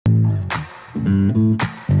Joining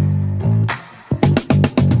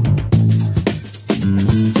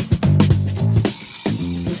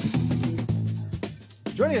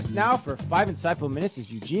us now for 5 insightful minutes is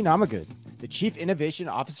Eugene Amigud, the Chief Innovation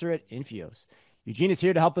Officer at Infios. Eugene is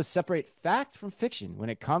here to help us separate fact from fiction when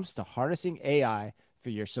it comes to harnessing AI for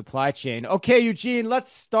your supply chain. Okay, Eugene, let's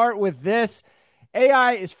start with this.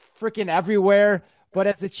 AI is freaking everywhere, but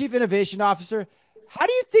as the Chief Innovation Officer, how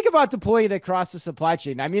do you think about deploying it across the supply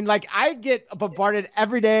chain? I mean, like, I get bombarded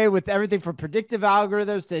every day with everything from predictive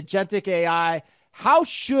algorithms to agentic AI. How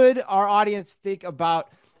should our audience think about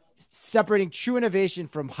separating true innovation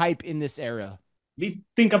from hype in this era? We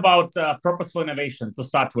think about purposeful innovation to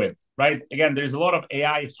start with, right? Again, there's a lot of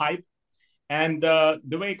AI hype. And the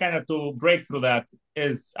way kind of to break through that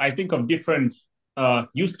is I think of different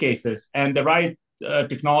use cases and the right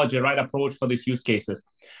technology, right approach for these use cases.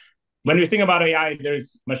 When we think about AI,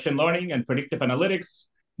 there's machine learning and predictive analytics.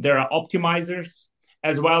 There are optimizers,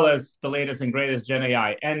 as well as the latest and greatest Gen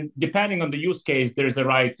AI. And depending on the use case, there's a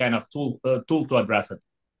right kind of tool to address it.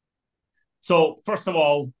 So first of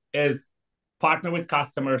all is partner with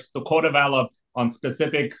customers to co-develop on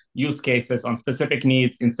specific use cases, on specific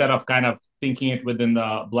needs, instead of kind of thinking it within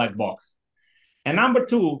the black box. And number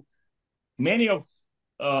two, many of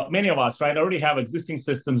us, right, already have existing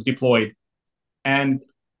systems deployed, and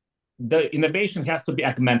the innovation has to be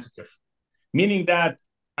augmentative, meaning that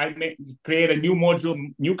I may create a new module,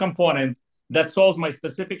 new component that solves my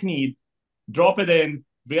specific need, drop it in,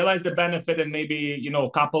 realize the benefit in maybe a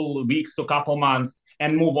couple weeks to a couple months,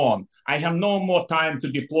 and move on. I have no more time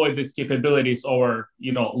to deploy these capabilities over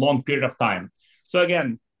long period of time. So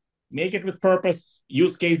again, make it with purpose,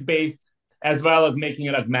 use case based, as well as making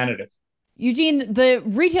it augmentative. Eugene, the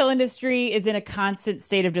retail industry is in a constant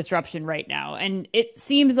state of disruption right now, and it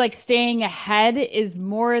seems like staying ahead is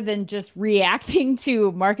more than just reacting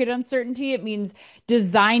to market uncertainty. It means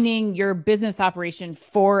designing your business operation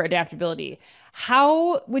for adaptability.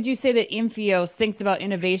 How would you say that Infios thinks about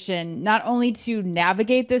innovation, not only to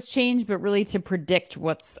navigate this change, but really to predict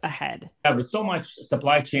what's ahead? Yeah, with so much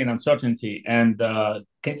supply chain uncertainty and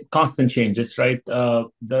constant changes, right? The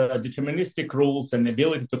deterministic rules and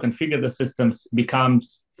ability to configure the systems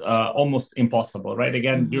becomes almost impossible, right?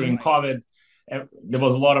 Again, during COVID, there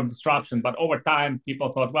was a lot of disruption, but over time,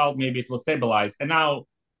 people thought, well, maybe it will stabilize. And now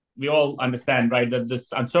we all understand, right, that this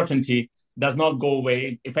uncertainty does not go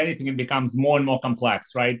away. If anything, it becomes more and more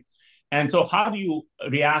complex, right? And so how do you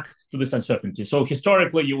react to this uncertainty? So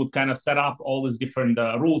historically, you would kind of set up all these different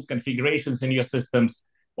rules, configurations in your systems,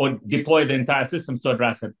 or deploy the entire system to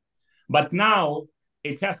address it. But now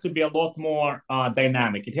it has to be a lot more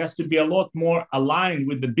dynamic. It has to be a lot more aligned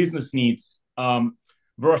with the business needs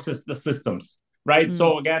versus the systems, right?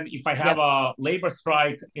 So again, if I have a labor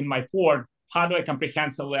strike in my port, how do I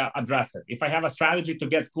comprehensively address it? If I have a strategy to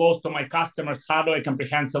get close to my customers, how do I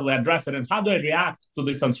comprehensively address it? And how do I react to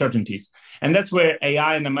these uncertainties? And that's where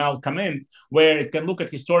AI and ML come in, where it can look at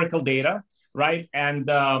historical data, right?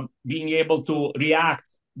 And being able to react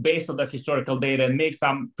based on that historical data and make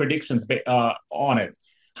some predictions on it.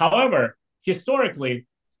 However, historically,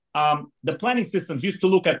 the planning systems used to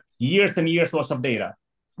look at years and years worth of data.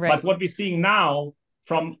 Right. But what we're seeing now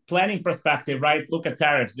from planning perspective, right? Look at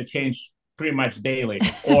tariffs that change pretty much daily,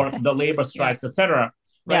 or the labor strikes, etc.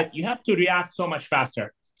 Right? You have to react so much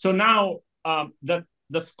faster. So now the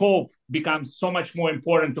scope becomes so much more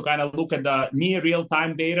important to kind of look at the near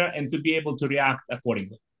real-time data and to be able to react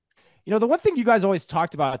accordingly. The one thing you guys always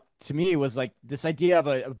talked about to me was like this idea of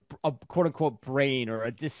a quote unquote brain or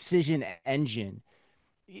a decision engine.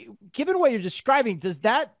 Given what you're describing, is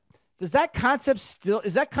that concept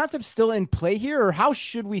still in play here, or how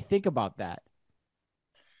should we think about that?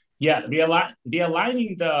 Yeah,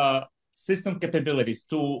 realigning the system capabilities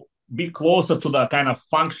to be closer to the kind of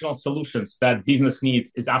functional solutions that business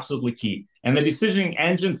needs is absolutely key. And the decisioning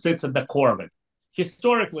engine sits at the core of it.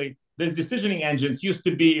 Historically, these decisioning engines used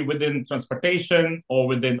to be within transportation or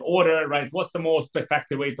within order, right? What's the most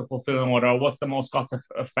effective way to fulfill an order? What's the most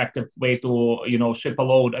cost-effective way to ship a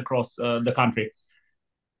load across the country?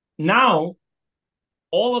 Now,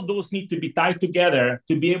 all of those need to be tied together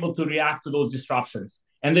to be able to react to those disruptions.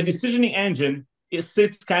 And the decisioning engine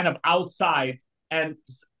sits kind of outside and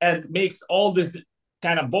makes all this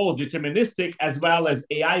kind of both deterministic as well as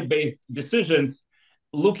AI-based decisions,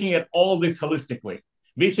 looking at all this holistically,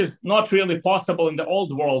 which is not really possible in the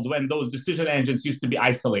old world when those decision engines used to be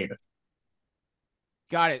isolated.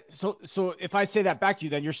 Got it. So if I say that back to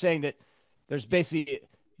you, then you're saying that there's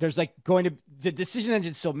like going to, the decision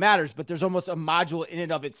engine still matters, but there's almost a module in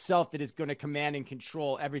and of itself that is going to command and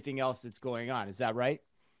control everything else that's going on. Is that right?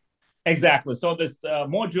 Exactly. So this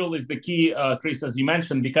module is the key, Chris, as you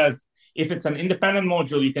mentioned, because if it's an independent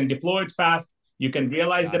module, you can deploy it fast, you can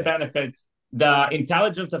realize the benefits. The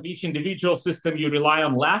intelligence of each individual system you rely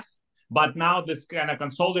on less, but now this kind of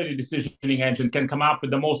consolidated decisioning engine can come up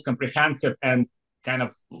with the most comprehensive and kind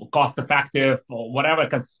of cost-effective or whatever,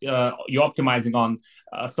 because you're optimizing on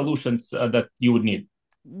solutions that you would need.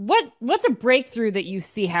 What's a breakthrough that you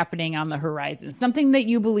see happening on the horizon? Something that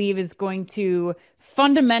you believe is going to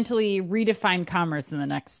fundamentally redefine commerce in the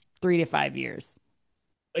next 3 to 5 years?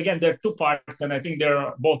 Again, there are two parts, and I think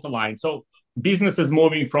they're both aligned. So business is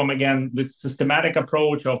moving from, again, this systematic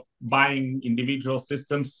approach of buying individual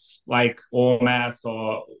systems like OMS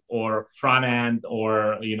or front end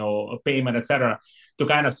or payment, etc., to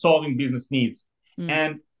kind of solving business needs.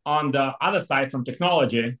 And on the other side, from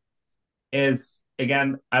technology, is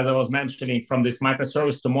again, as I was mentioning, from this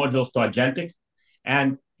microservice to modules to agentic.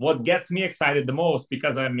 And what gets me excited the most,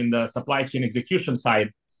 because I'm in the supply chain execution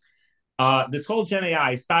side, this whole Gen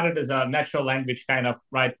AI started as a natural language kind of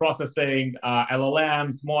processing,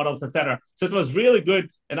 LLMs, models, etc. So it was really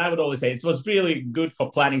good, and I would always say it was really good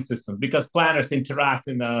for planning systems because planners interact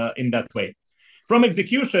in that way. From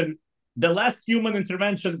execution, the less human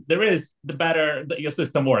intervention there is, the better your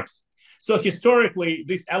system works. So historically,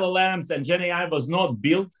 these LLMs and Gen AI was not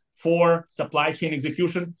built for supply chain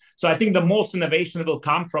execution. So I think the most innovation will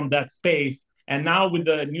come from that space. And now with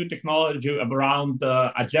the new technology around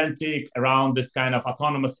agentic, around this kind of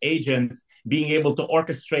autonomous agents, being able to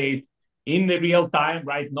orchestrate in the real time,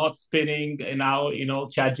 right? Not spinning now,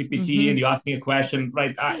 ChatGPT and you're asking a question,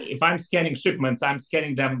 right? If I'm scanning shipments, I'm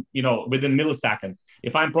scanning them, within milliseconds.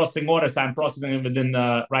 If I'm processing orders, I'm processing them within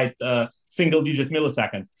single-digit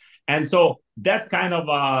milliseconds. And so that kind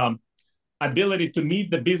of ability to meet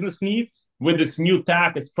the business needs with this new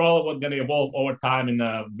tech, it's probably what's going to evolve over time in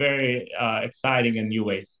very exciting and new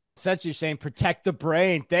ways. Essentially saying protect the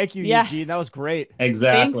brain. Thank you, Yes. Eugene. That was great.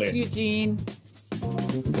 Exactly. Thanks,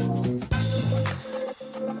 Eugene.